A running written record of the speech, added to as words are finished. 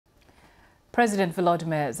President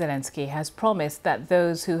Volodymyr Zelensky has promised that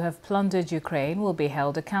those who have plundered Ukraine will be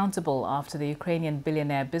held accountable after the Ukrainian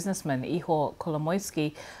billionaire businessman Ihor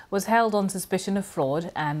Kolomoisky was held on suspicion of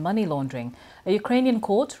fraud and money laundering. A Ukrainian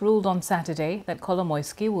court ruled on Saturday that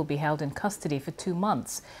Kolomoisky will be held in custody for 2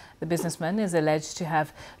 months. The businessman is alleged to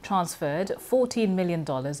have transferred $14 million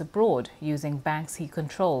abroad using banks he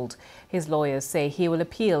controlled. His lawyers say he will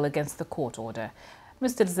appeal against the court order.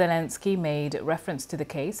 Mr. Zelensky made reference to the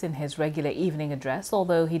case in his regular evening address,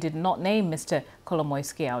 although he did not name Mr.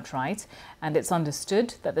 Kolomoisky outright, and it's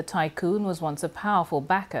understood that the tycoon was once a powerful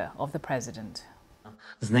backer of the president.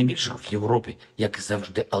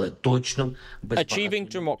 Achieving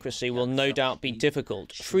democracy will no doubt be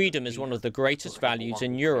difficult. Freedom is one of the greatest values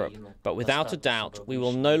in Europe, but without a doubt, we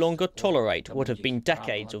will no longer tolerate what have been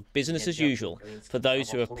decades of business as usual for those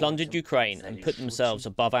who have plundered Ukraine and put themselves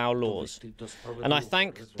above our laws. And I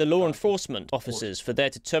thank the law enforcement officers for their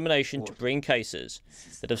determination to bring cases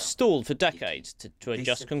that have stalled for decades to a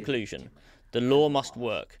just conclusion. The law must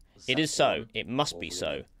work. It is so. It must be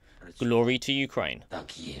so. Glory to Ukraine.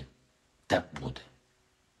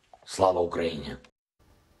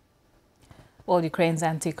 Well, Ukraine's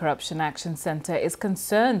Anti-Corruption Action Center is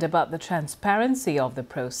concerned about the transparency of the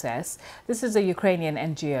process. This is a Ukrainian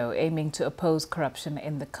NGO aiming to oppose corruption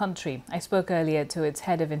in the country. I spoke earlier to its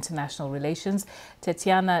head of international relations,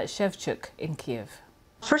 Tatiana Shevchuk, in Kyiv.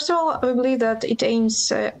 First of all, I believe that it aims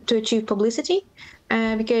to achieve publicity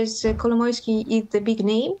because Kolomoisky is the big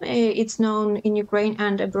name. It's known in Ukraine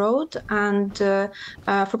and abroad. And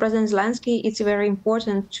for President Zelensky, it's very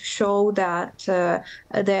important to show that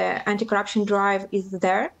the anti-corruption drive is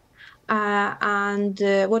there. And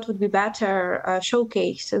what would be better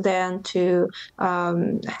showcase than to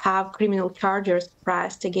have criminal charges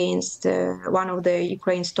pressed against one of the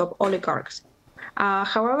Ukraine's top oligarchs.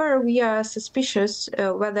 However, we are suspicious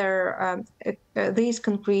whether this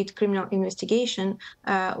concrete criminal investigation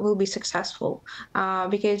will be successful,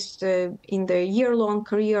 because in the year-long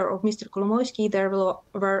career of Mr. Kolomoisky, there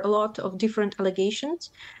were a lot of different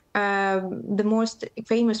allegations. The most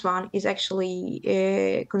famous one is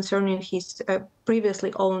actually concerning his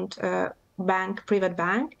previously owned private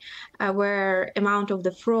bank, where amount of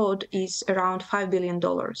the fraud is around $5 billion.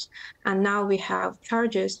 And now we have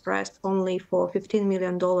charges pressed only for $15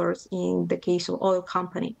 million in the case of oil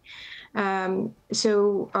company.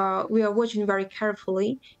 So we are watching very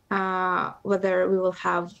carefully whether we will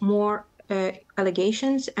have more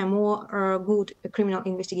allegations and more good criminal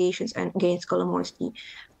investigations against Kolomoisky,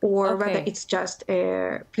 or whether it's just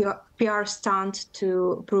a PR stunt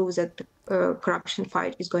to prove that the corruption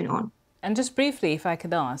fight is going on. And just briefly, if I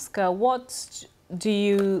could ask, what do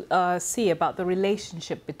you see about the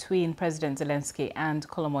relationship between President Zelensky and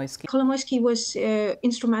Kolomoisky? Kolomoisky was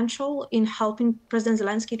instrumental in helping President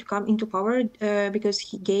Zelensky to come into power because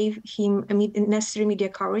he gave him necessary media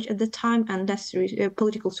coverage at the time and necessary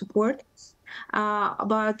political support.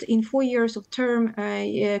 But in 4 years of term,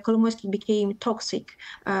 Kolomoisky became toxic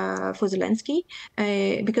for Zelensky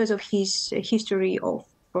because of his history of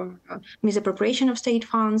misappropriation of state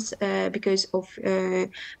funds, because of,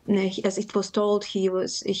 as it was told,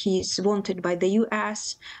 he's wanted by the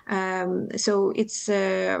US. So it's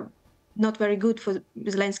not very good for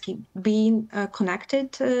Zelensky being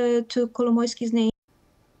connected to Kolomoisky's name.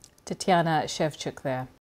 Tatiana Shevchuk there.